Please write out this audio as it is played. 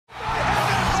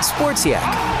Sports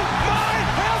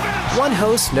Yak. One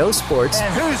host knows sports.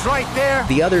 And who's right there?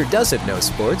 The other doesn't know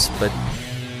sports, but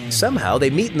somehow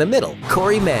they meet in the middle.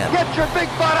 Corey Mann. Get your big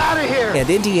butt out of here! And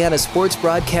Indiana Sports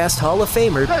Broadcast Hall of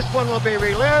Famer, This one will be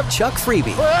relived Chuck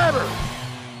Freeby. forever.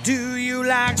 Do you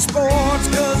like sports?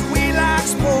 'Cause we like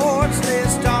sports.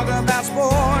 Let's talk about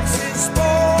sports. It's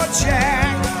Sports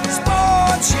Yak.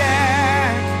 Sports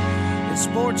Yak. It's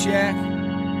Sports Yak.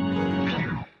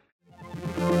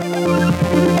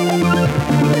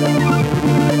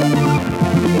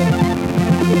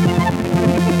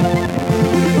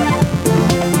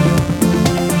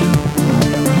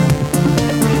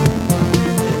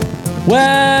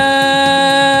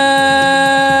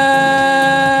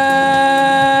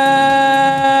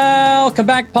 Welcome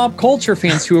back, pop culture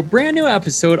fans, to a brand new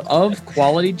episode of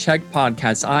Quality Check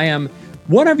Podcast. I am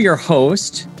one of your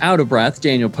hosts, out of breath,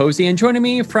 Daniel Posey, and joining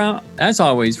me from, as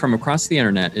always, from across the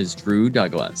internet is Drew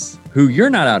Douglas, who you're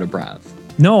not out of breath.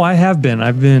 No, I have been.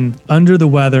 I've been under the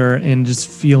weather and just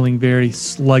feeling very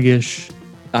sluggish.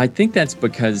 I think that's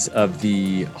because of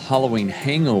the Halloween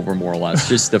hangover, more or less.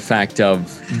 Just the fact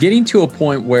of getting to a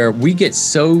point where we get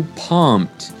so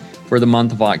pumped for the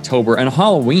month of October and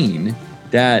Halloween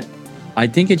that I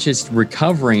think it's just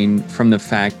recovering from the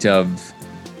fact of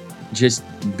just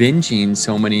binging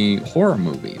so many horror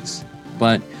movies.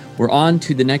 But we're on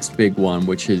to the next big one,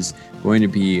 which is going to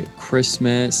be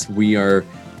Christmas. We are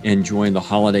enjoying the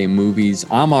holiday movies.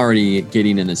 I'm already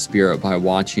getting in the spirit by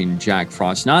watching Jack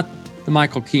Frost, not the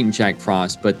Michael Keaton Jack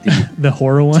Frost, but the The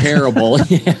horror one. terrible.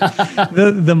 Yeah.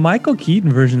 The Michael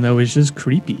Keaton version, though, is just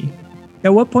creepy.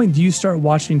 At what point do you start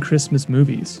watching Christmas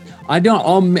movies? I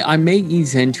may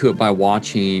ease into it by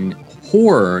watching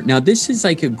horror. Now, this is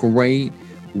like a great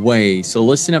way. So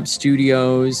Listen Up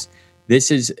Studios,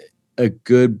 this is a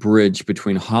good bridge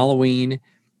between Halloween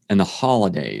and the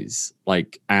holidays,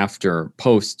 like after,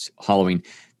 post Halloween.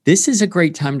 This is a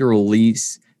great time to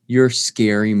release your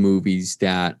scary movies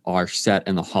that are set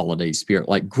in the holiday spirit,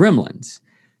 like Gremlins.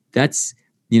 That's,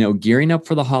 gearing up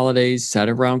for the holidays, set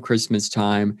around Christmas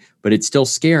time, but it's still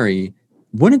scary.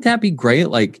 Wouldn't that be great?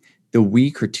 Like the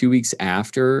week or 2 weeks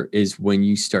after is when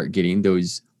you start getting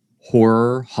those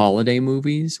horror holiday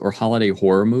movies or holiday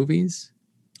horror movies.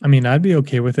 I mean, I'd be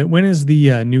okay with it. When is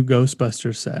the new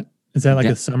Ghostbusters set? Is that like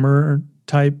a summer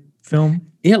type film?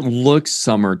 It looks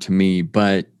summer to me,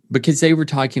 but because they were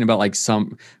talking about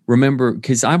remember,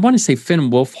 because I want to say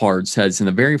Finn Wolfhard says in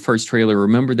the very first trailer,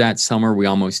 remember that summer we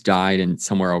almost died in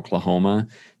somewhere, Oklahoma,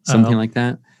 something like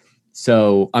that.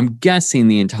 So I'm guessing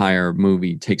the entire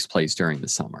movie takes place during the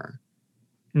summer.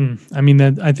 I mean,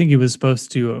 I think it was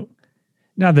supposed to,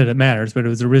 not that it matters, but it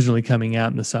was originally coming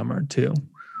out in the summer too.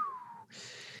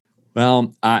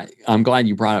 Well, I'm glad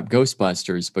you brought up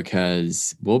Ghostbusters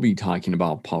because we'll be talking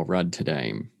about Paul Rudd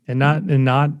today. And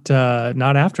not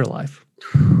Afterlife.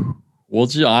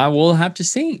 I will have to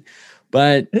see,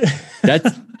 but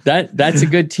that's a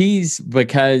good tease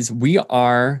because we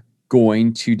are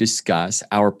going to discuss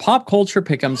our pop culture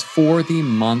pick'ems for the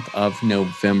month of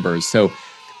November. So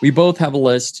we both have a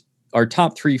list, our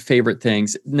top 3 favorite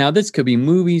things. Now this could be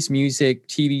movies, music,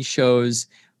 TV shows,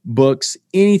 books,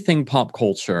 anything pop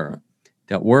culture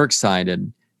that we're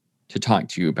excited to talk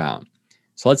to you about.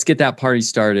 So let's get that party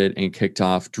started and kicked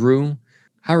off. Drew,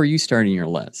 how are you starting your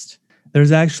list?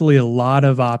 There's actually a lot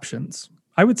of options.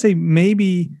 I would say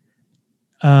maybe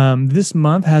this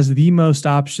month has the most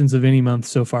options of any month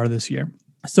so far this year.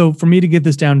 So for me to get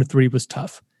this down to 3 was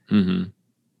tough. Mm-hmm.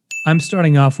 I'm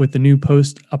starting off with the new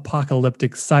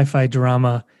post-apocalyptic sci-fi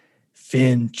drama,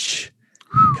 Finch,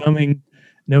 coming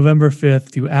November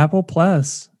 5th to Apple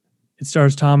Plus. It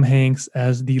stars Tom Hanks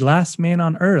as the last man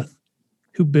on Earth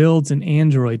who builds an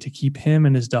android to keep him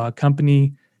and his dog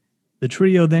company. The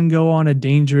trio then go on a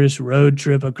dangerous road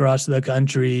trip across the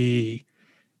country.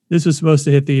 This was supposed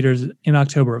to hit theaters in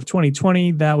October of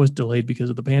 2020. That was delayed because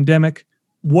of the pandemic.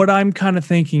 What I'm kind of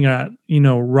thinking,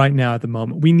 right now at the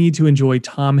moment, we need to enjoy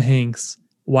Tom Hanks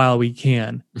while we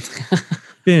can.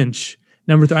 Finch,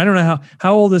 number 3. I don't know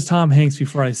how old is Tom Hanks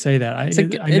before I say that. I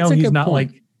know he's not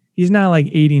like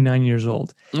 89 years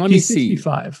old. He's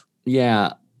 65.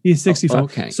 Yeah. He's 65.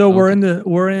 Okay. So we're in the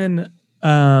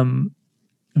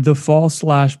fall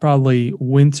 / probably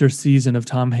winter season of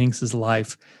Tom Hanks's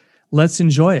life. Let's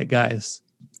enjoy it, guys.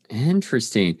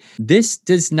 Interesting. This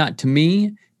does not, to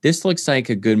me, this looks like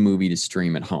a good movie to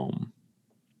stream at home.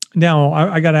 Now,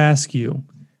 I got to ask you,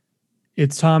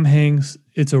 it's Tom Hanks,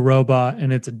 it's a robot,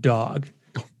 and it's a dog.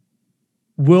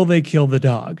 Will they kill the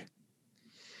dog?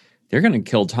 They're going to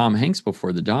kill Tom Hanks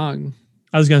before the dog.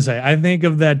 I was going to say, I think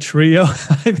of that trio.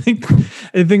 I think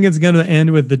it's going to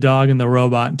end with the dog and the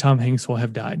robot, and Tom Hanks will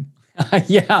have died.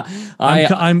 Yeah,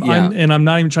 I'm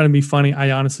not even trying to be funny.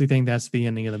 I honestly think that's the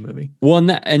ending of the movie. Well,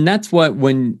 and that's what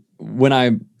when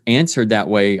I answered that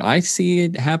way, I see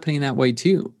it happening that way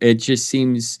too. It just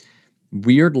seems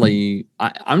weirdly,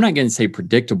 I'm not going to say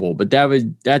predictable, but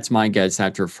that's my guess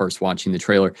after first watching the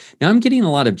trailer. Now I'm getting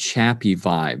a lot of Chappie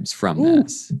vibes from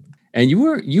this, and you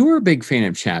were a big fan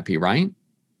of Chappie, right?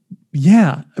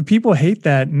 Yeah, people hate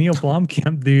that Neil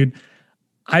Blomkamp dude.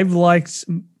 I've liked,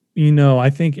 I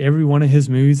think every one of his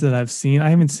movies that I've seen. I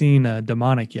haven't seen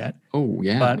Demonic yet. Oh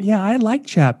yeah, but yeah, I like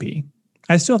Chappie.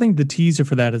 I still think the teaser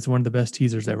for that is one of the best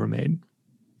teasers ever made.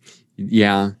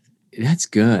 Yeah. That's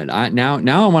good. Now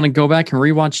I want to go back and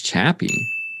rewatch Chappie.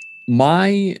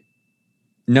 My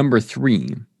number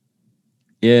 3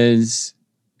 is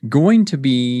going to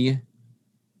be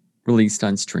released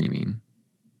on streaming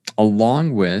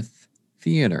along with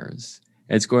theaters.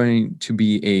 It's going to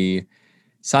be a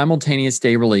simultaneous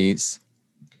day release,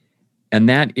 and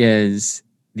that is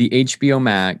the HBO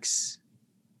Max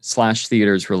 /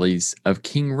 theaters release of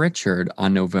King Richard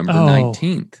on November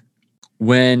 19th.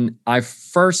 When I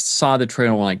first saw the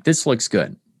trailer, I'm like, this looks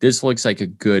good. This looks like a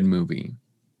good movie.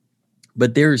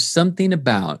 But there's something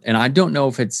about, and I don't know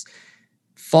if it's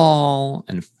fall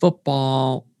and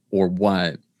football or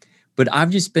what, but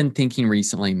I've just been thinking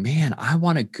recently, man, I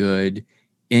want a good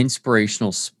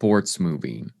inspirational sports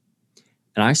movie.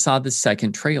 And I saw the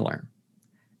second trailer.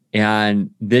 And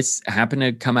this happened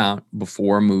to come out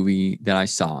before a movie that I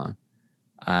saw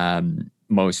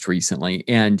most recently.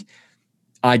 And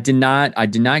I did not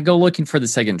go looking for the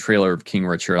second trailer of King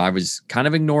Richard. I was kind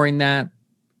of ignoring that.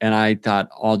 And I thought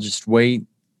I'll just wait,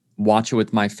 watch it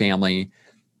with my family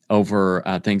over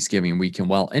Thanksgiving weekend.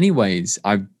 Well, anyways,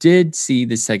 I did see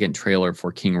the second trailer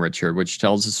for King Richard, which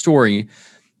tells the story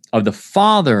of the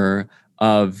father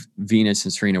of Venus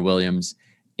and Serena Williams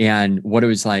and what it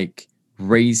was like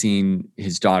raising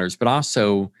his daughters, but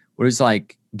also what it was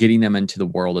like getting them into the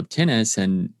world of tennis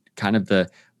and kind of the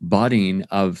budding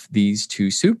of these two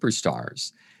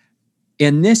superstars.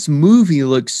 And this movie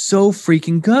looks so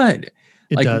freaking good.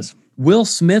 It does. Will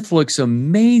Smith looks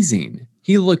amazing.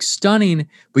 He looks stunning.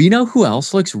 But you know who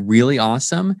else looks really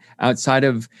awesome outside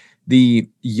of the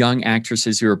young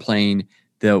actresses who are playing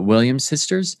the Williams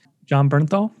sisters? John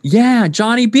Bernthal? Yeah,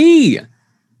 Johnny B.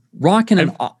 Rocking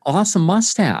an awesome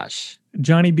mustache.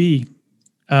 Johnny B.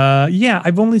 Yeah,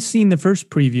 I've only seen the first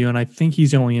preview, and I think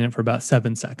he's only in it for about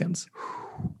 7 seconds.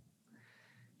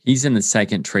 He's in the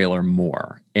second trailer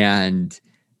more. And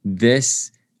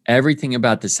everything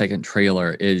about the second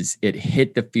trailer is it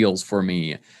hit the feels for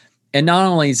me. And not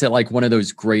only is it like one of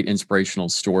those great inspirational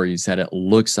stories that it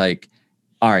looks like,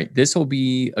 all right, this will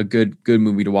be a good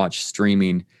movie to watch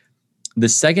streaming. The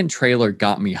second trailer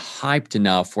got me hyped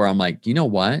enough where I'm like, you know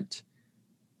what?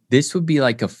 This would be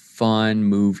like a fun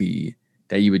movie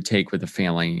that you would take with a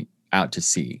family out to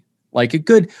see. Like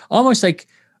almost like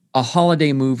a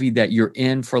holiday movie that you're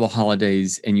in for the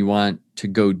holidays and you want to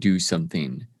go do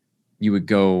something. You would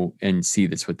go and see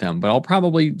this with them. But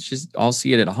I'll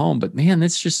see it at home. But man,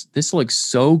 this looks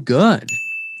so good.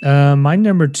 My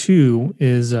number 2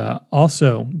 is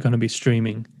also going to be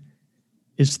streaming.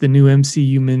 It's the new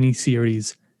MCU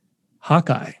miniseries,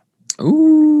 Hawkeye.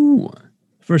 Ooh.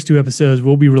 First 2 episodes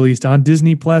will be released on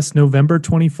Disney Plus November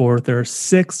 24th. There are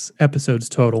 6 episodes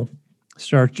total.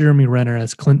 Stars Jeremy Renner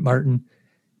as Clint Barton,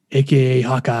 a.k.a.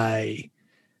 Hawkeye.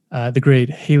 The great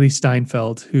Haley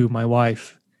Steinfeld, who my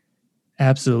wife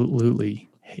absolutely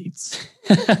hates.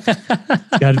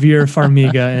 Got Vera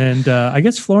Farmiga, and I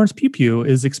guess Florence Pugh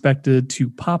is expected to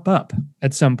pop up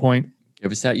at some point.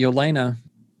 Give us that Yelena.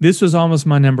 This was almost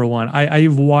my number 1.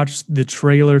 I've watched the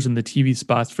trailers and the TV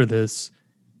spots for this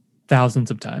thousands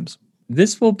of times.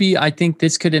 I think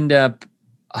this could end up,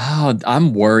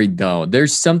 I'm worried though.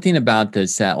 There's something about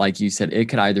this that, like you said, it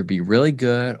could either be really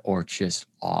good or just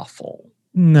awful.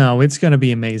 No, it's going to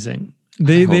be amazing.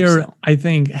 They are, so. I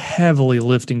think, heavily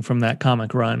lifting from that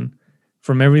comic run,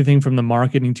 from everything from the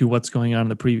marketing to what's going on in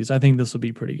the previews. I think this will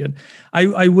be pretty good.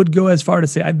 I would go as far to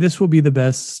say this will be the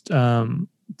best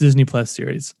Disney Plus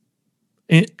series,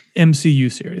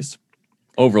 MCU series.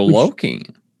 Over Loki.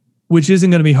 Which isn't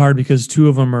going to be hard because 2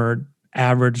 of them are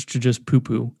average to just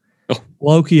poo-poo. Oh.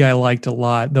 Loki I liked a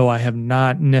lot, though I have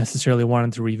not necessarily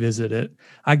wanted to revisit it.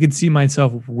 I could see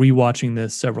myself rewatching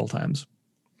this several times.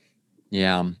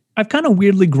 Yeah. I've kind of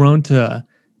weirdly grown to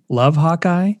love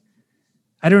Hawkeye.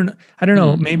 I don't know.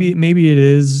 Mm-hmm. Maybe it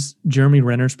is Jeremy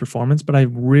Renner's performance, but I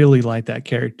really like that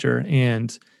character.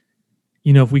 And,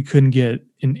 if we couldn't get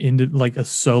into like a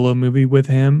solo movie with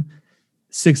him,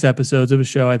 6 episodes of a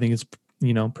show, I think it's,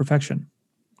 perfection.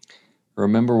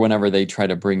 Remember whenever they tried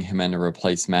to bring him in to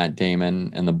replace Matt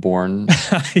Damon in the Bourne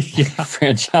Yeah.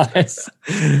 franchise?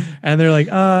 And they're like,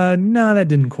 no, that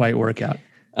didn't quite work out.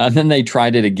 And then they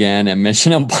tried it again in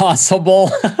Mission Impossible.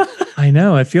 I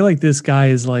know. I feel like this guy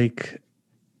is like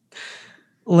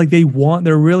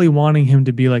they're really wanting him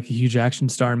to be like a huge action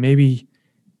star. Maybe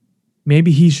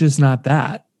he's just not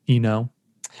that, you know?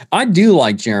 I do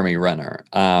like Jeremy Renner.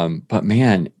 But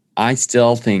man, I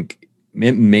still think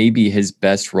it may be his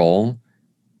best role,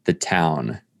 The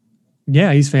Town.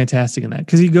 Yeah, he's fantastic in that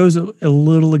because he goes a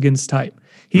little against type.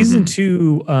 He's in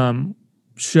 2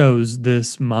 shows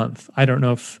this month. I don't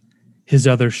know if his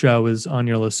other show is on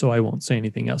your list, so I won't say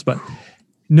anything else. But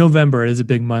November is a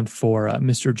big month for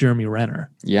Mr. Jeremy Renner.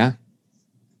 Yeah,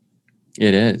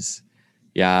 it is.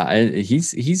 Yeah,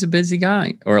 he's a busy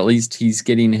guy, or at least he's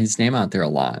getting his name out there a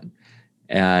lot,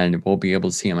 and we'll be able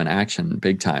to see him in action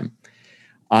big time.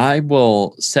 I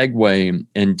will segue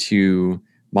into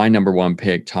my number 1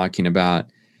 pick, talking about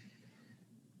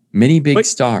many big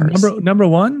stars. Number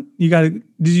 1, you got to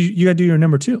do your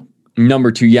number 2.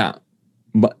 Number 2, yeah.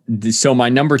 But so my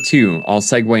number 2, I'll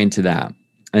segue into that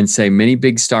and say many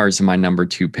big stars in my number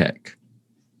 2 pick.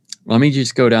 Let me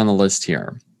just go down the list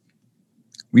here.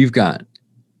 We've got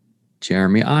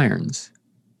Jeremy Irons,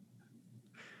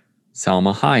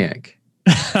 Salma Hayek,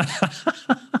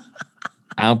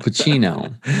 Al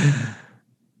Pacino,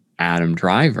 Adam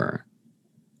Driver,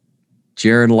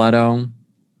 Jared Leto,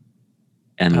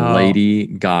 and Lady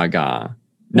Gaga.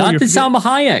 Not the Salma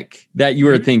Hayek that you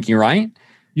were thinking, right?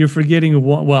 You're forgetting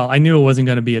one. Well, I knew it wasn't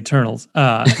going to be Eternals.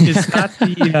 It's not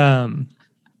the.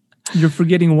 You're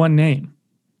forgetting one name.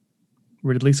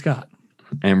 Ridley Scott.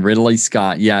 And Ridley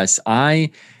Scott. Yes,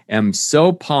 I am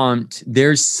so pumped.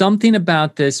 There's something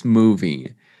about this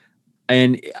movie,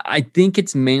 and I think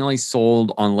it's mainly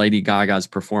sold on Lady Gaga's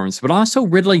performance, but also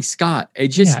Ridley Scott.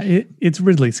 It's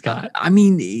Ridley Scott. I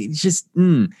mean, it just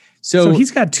So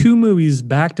he's got 2 movies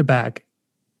back to back.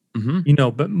 You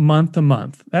know, but month to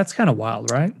month. That's kind of wild,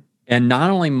 right? And not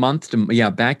only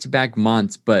back to back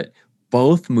months, but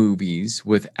both movies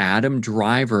with Adam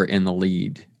Driver in the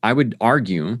lead. I would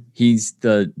argue he's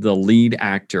the lead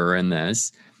actor in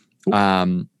this. We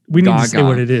need to say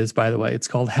what it is, by the way. It's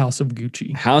called House of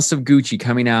Gucci. House of Gucci,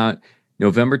 coming out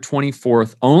November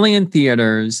 24th, only in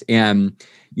theaters. And,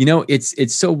 you know,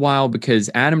 it's so wild because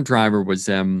Adam Driver was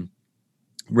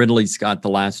Ridley Scott, The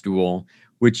Last Duel,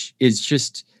 which is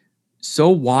just so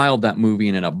wild that movie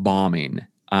ended up bombing.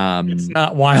 It's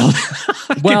not wild.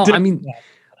 Well, I mean,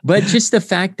 but just the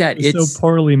fact that it's so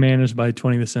poorly managed by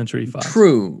 20th Century Fox.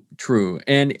 True.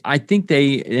 And I think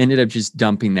they ended up just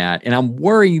dumping that. And I'm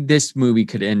worried this movie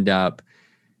could end up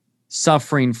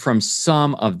suffering from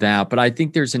some of that. But I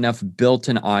think there's enough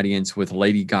built-in audience with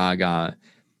Lady Gaga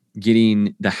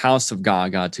getting the House of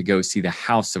Gaga to go see the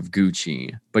House of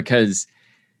Gucci, because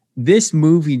this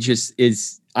movie just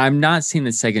is. I'm not seeing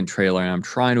the second trailer, and I'm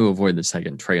trying to avoid the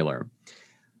second trailer.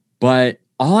 But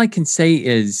all I can say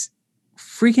is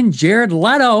freaking Jared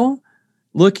Leto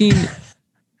looking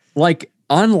like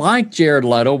unlike Jared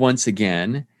Leto once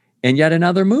again, and yet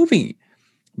another movie.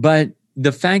 But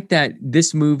the fact that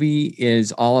this movie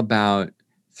is all about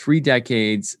 3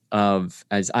 decades of,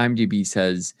 as IMDb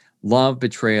says, love,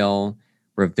 betrayal,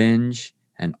 revenge,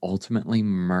 and ultimately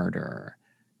murder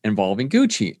involving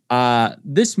Gucci.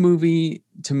 This movie,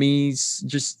 to me, is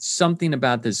just something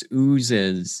about this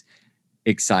oozes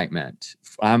excitement.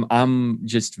 I'm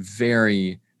just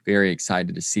very, very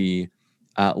excited to see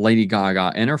Lady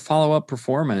Gaga and her follow-up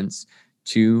performance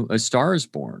to A Star Is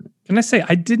Born. Can I say,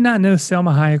 I did not know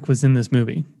Salma Hayek was in this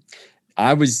movie.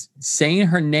 I was saying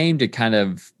her name to kind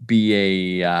of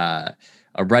be a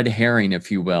red herring,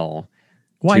 if you will.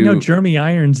 Well, I know Jeremy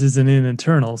Irons isn't in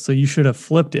Eternal, so you should have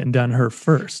flipped it and done her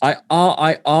first.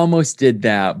 I almost did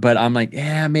that, but I'm like,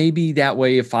 yeah, maybe that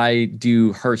way if I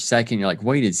do her second, you're like,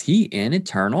 wait, is he in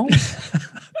Eternal?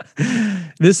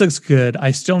 This looks good.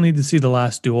 I still need to see The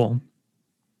Last Duel,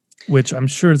 which I'm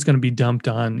sure is going to be dumped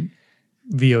on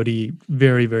VOD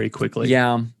very, very quickly.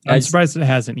 Yeah. I'm surprised it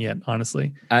hasn't yet,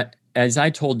 honestly. As I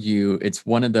told you, it's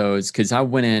one of those, because I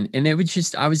went in and it was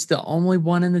just, I was the only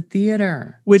one in the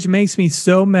theater. Which makes me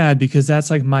so mad, because that's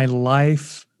like my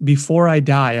life. Before I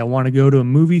die, I want to go to a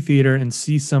movie theater and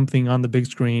see something on the big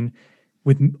screen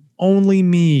with only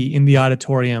me in the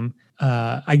auditorium.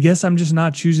 I guess I'm just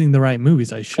not choosing the right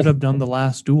movies. I should have done The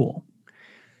Last Duel.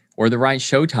 Or the right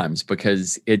showtimes,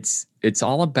 because it's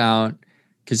all about,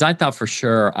 because I thought for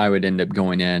sure I would end up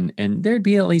going in and there'd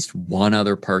be at least one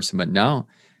other person, but no.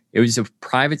 It was a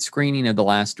private screening of The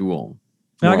Last Duel.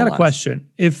 Now, I more or got a less. question.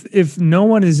 If no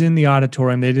one is in the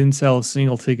auditorium, they didn't sell a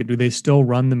single ticket, do they still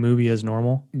run the movie as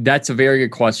normal? That's a very good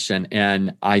question.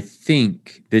 And I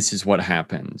think this is what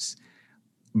happens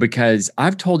because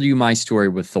I've told you my story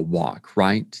with The Walk,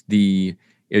 right?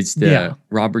 It's the Yeah.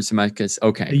 Robert Zemeckis.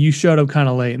 Okay. You showed up kind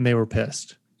of late and they were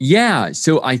pissed. Yeah.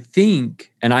 So I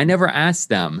think, and I never asked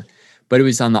them, but it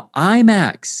was on the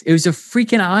IMAX. It was a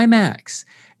freaking IMAX.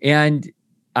 And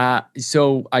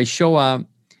so I show up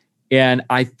and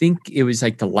I think it was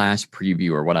like the last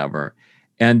preview or whatever.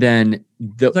 And then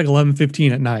It's like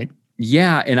 11:15 at night.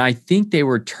 yeah, and I think they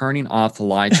were turning off the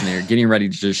lights and they were getting ready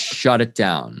to just shut it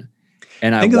down.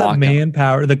 And Think I of that walked up.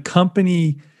 manpower. The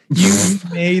company, you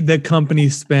made the company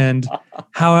spend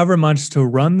however much to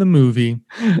run the movie,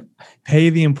 pay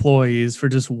the employees for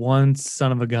just one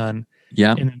son of a gun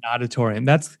Yeah. in an auditorium.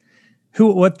 That's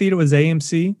what theater was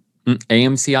AMC?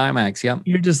 AMC IMAX, yeah.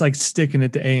 You're just like sticking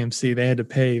it to AMC. They had to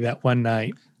pay that one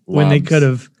night when they Loves. could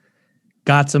have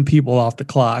got some people off the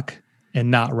clock and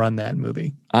not run that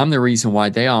movie. I'm the reason why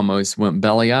they almost went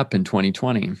belly up in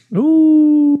 2020.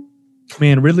 Ooh,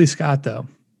 man, Ridley Scott though.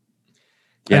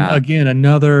 Yeah. And again,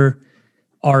 another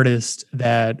artist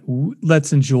that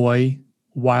let's enjoy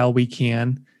while we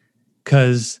can,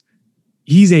 because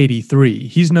he's 83.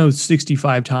 He's no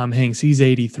 65 Tom Hanks. He's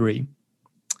 83.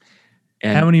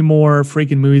 And How many more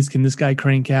freaking movies can this guy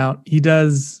crank out? He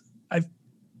does.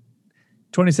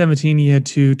 2017 he had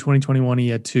 2. 2021 he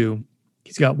had 2.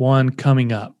 He's got one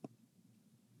coming up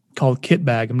called Kit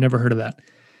Bag. I've never heard of that.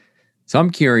 so I'm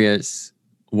curious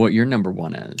what your number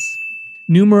one is.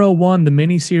 Numero 1, the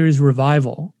miniseries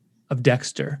revival of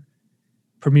Dexter,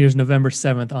 premieres November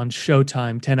 7th on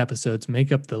Showtime. 10 episodes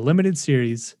make up the limited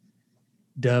series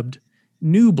dubbed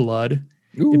New Blood.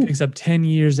 Ooh. It picks up 10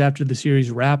 years after the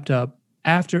series wrapped up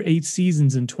after 8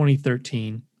 seasons in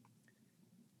 2013.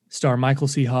 Star Michael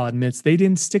C. Hall admits they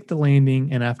didn't stick the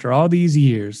landing, and after all these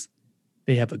years,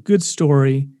 they have a good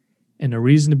story and a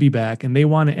reason to be back, and they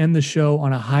want to end the show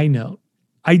on a high note.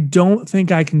 I don't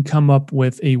think I can come up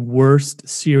with a worse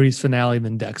series finale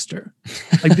than Dexter.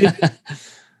 Like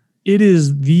it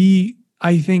is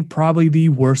I think probably the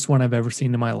worst one I've ever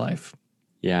seen in my life.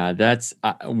 Yeah, that's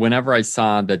whenever I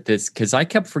saw that this, because I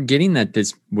kept forgetting that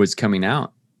this was coming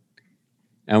out.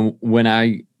 And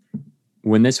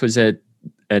when this was at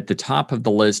the top of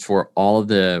the list for all of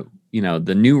the,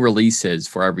 the new releases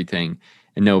for everything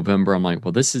in November, I'm like,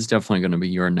 well, this is definitely going to be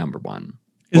your number one.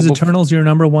 Is Well, Eternals your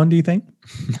number one, do you think?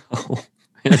 No,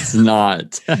 it's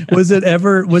not. Was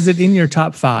it in your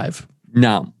top 5?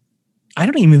 No. I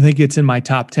don't even think it's in my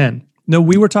top 10. No,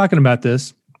 we were talking about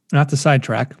this, not to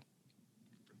sidetrack.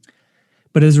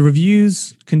 But as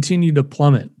reviews continue to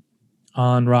plummet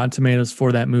on Rotten Tomatoes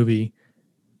for that movie,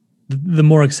 the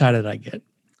more excited I get.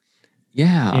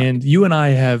 Yeah. And you and I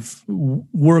have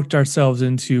worked ourselves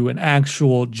into an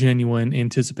actual genuine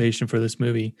anticipation for this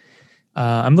movie.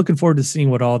 I'm looking forward to seeing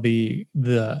what all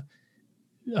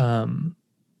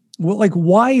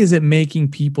why is it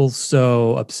making people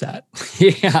so upset?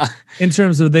 Yeah. In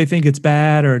terms of they think it's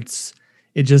bad or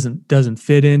it doesn't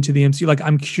fit into the MCU. Like,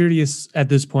 I'm curious at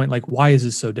this point, like, why is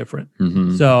this so different?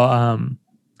 Mhm. So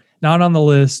not on the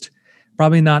list,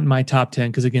 probably not in my top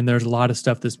 10, because again, there's a lot of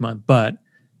stuff this month, but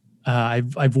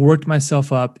I've worked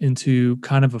myself up into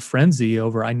kind of a frenzy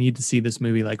over I need to see this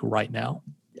movie like right now.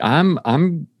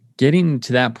 I'm getting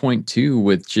to that point too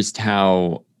with just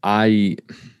how I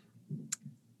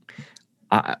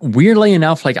weirdly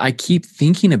enough, like I keep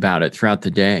thinking about it throughout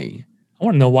the day. I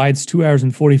want to know why it's 2 hours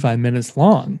and 45 minutes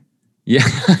long. Yeah.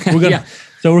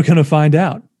 So we're gonna find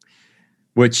out.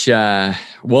 Which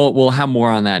we'll have more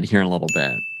on that here in a little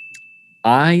bit.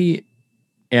 I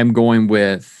am going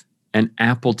with an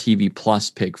Apple TV Plus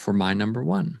pick for my number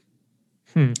one.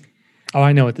 Oh,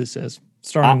 I know what this is.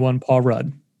 Starring one Paul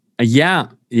Rudd. Yeah.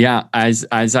 As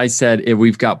I said,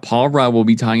 we've got Paul Rudd. We'll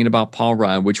be talking about Paul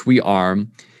Rudd, which we are.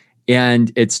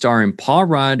 And it's starring Paul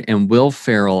Rudd and Will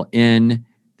Ferrell in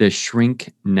The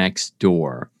Shrink Next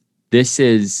Door. This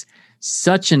is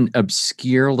such an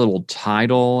obscure little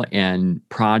title and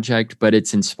project, but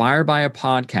it's inspired by a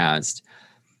podcast.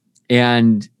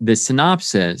 And the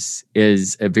synopsis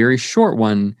is a very short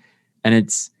one, and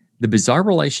it's the bizarre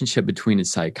relationship between a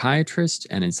psychiatrist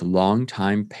and his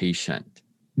longtime patient.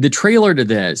 The trailer to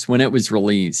this, when it was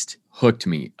released, hooked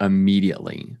me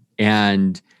immediately.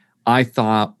 And I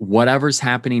thought, whatever's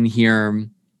happening here,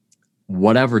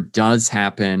 whatever does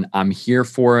happen, I'm here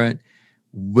for it.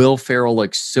 Will Ferrell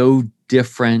looks so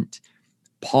different.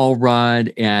 Paul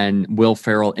Rudd and Will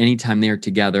Ferrell, anytime they're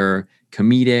together,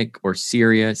 comedic or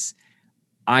serious,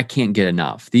 I can't get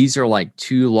enough. These are like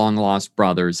two long lost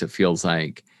brothers, it feels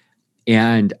like.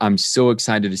 And I'm so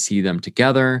excited to see them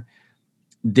together.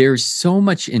 There's so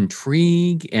much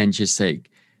intrigue and just like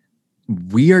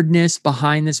weirdness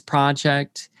behind this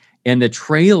project. And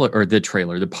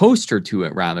the poster to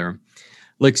it rather,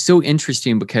 looks so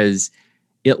interesting because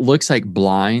it looks like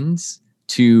blinds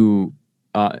to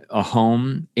a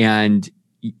home, and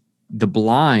in the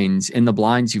blinds,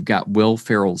 you've got Will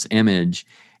Ferrell's image.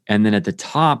 And then at the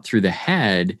top through the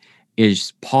head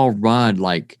is Paul Rudd,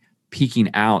 like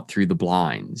peeking out through the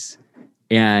blinds.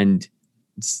 And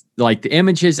like the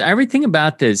images, everything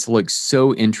about this looks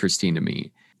so interesting to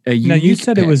me. Now you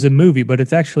said it was a movie, but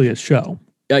it's actually a show.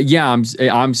 Yeah,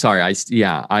 I'm sorry. I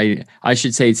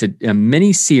should say it's a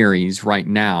mini series right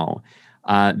now.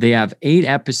 They have 8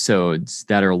 episodes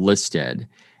that are listed,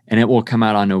 and it will come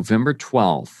out on November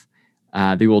 12th.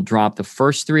 They will drop the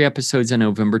first 3 episodes on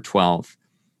November 12th,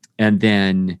 and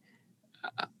then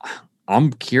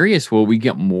I'm curious, will we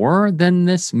get more than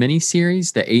this mini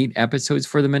series? The 8 episodes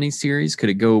for the mini series? Could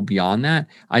it go beyond that?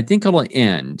 I think it'll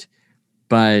end,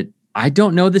 but I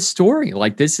don't know the story.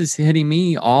 Like, this is hitting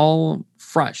me all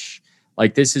fresh.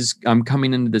 Like, I'm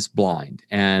coming into this blind,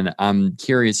 and I'm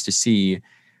curious to see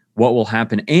what will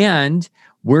happen. And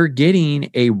we're getting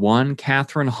a one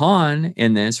Catherine Hahn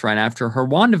in this right after her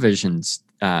WandaVision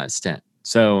stint.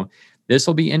 So this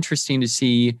will be interesting to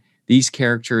see these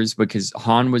characters, because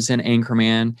Hahn was in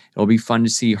Anchorman. It'll be fun to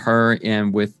see her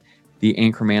in with the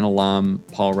Anchorman alum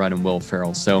Paul Rudd and Will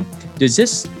Ferrell. So does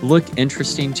this look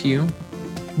interesting to you?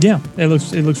 Yeah, it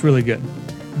looks really good.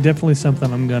 Definitely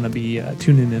something I'm gonna be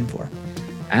tuning in for.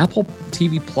 Apple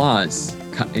TV Plus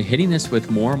hitting this with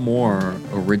more and more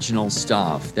original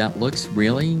stuff that looks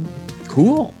really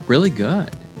cool, really good.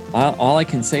 All I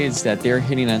can say is that they're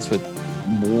hitting us with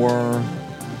more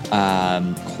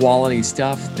quality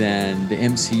stuff than the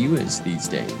MCU is these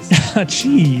days.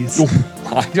 Jeez.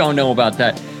 I don't know about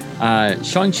that.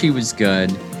 Shang-Chi was good.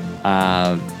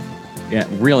 Yeah,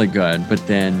 really good. But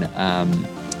then,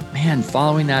 man,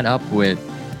 following that up with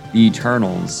the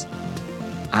Eternals,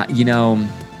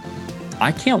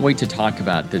 I can't wait to talk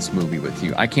about this movie with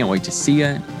you. I can't wait to see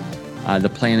it. The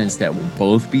plan is that we'll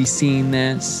both be seeing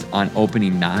this on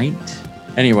opening night.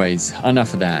 Anyways,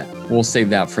 enough of that. We'll save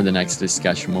that for the next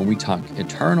discussion when we talk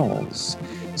Eternals.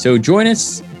 So join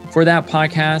us for that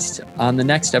podcast on the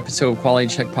next episode of Quality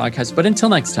Check Podcast. But until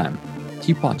next time,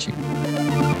 keep watching.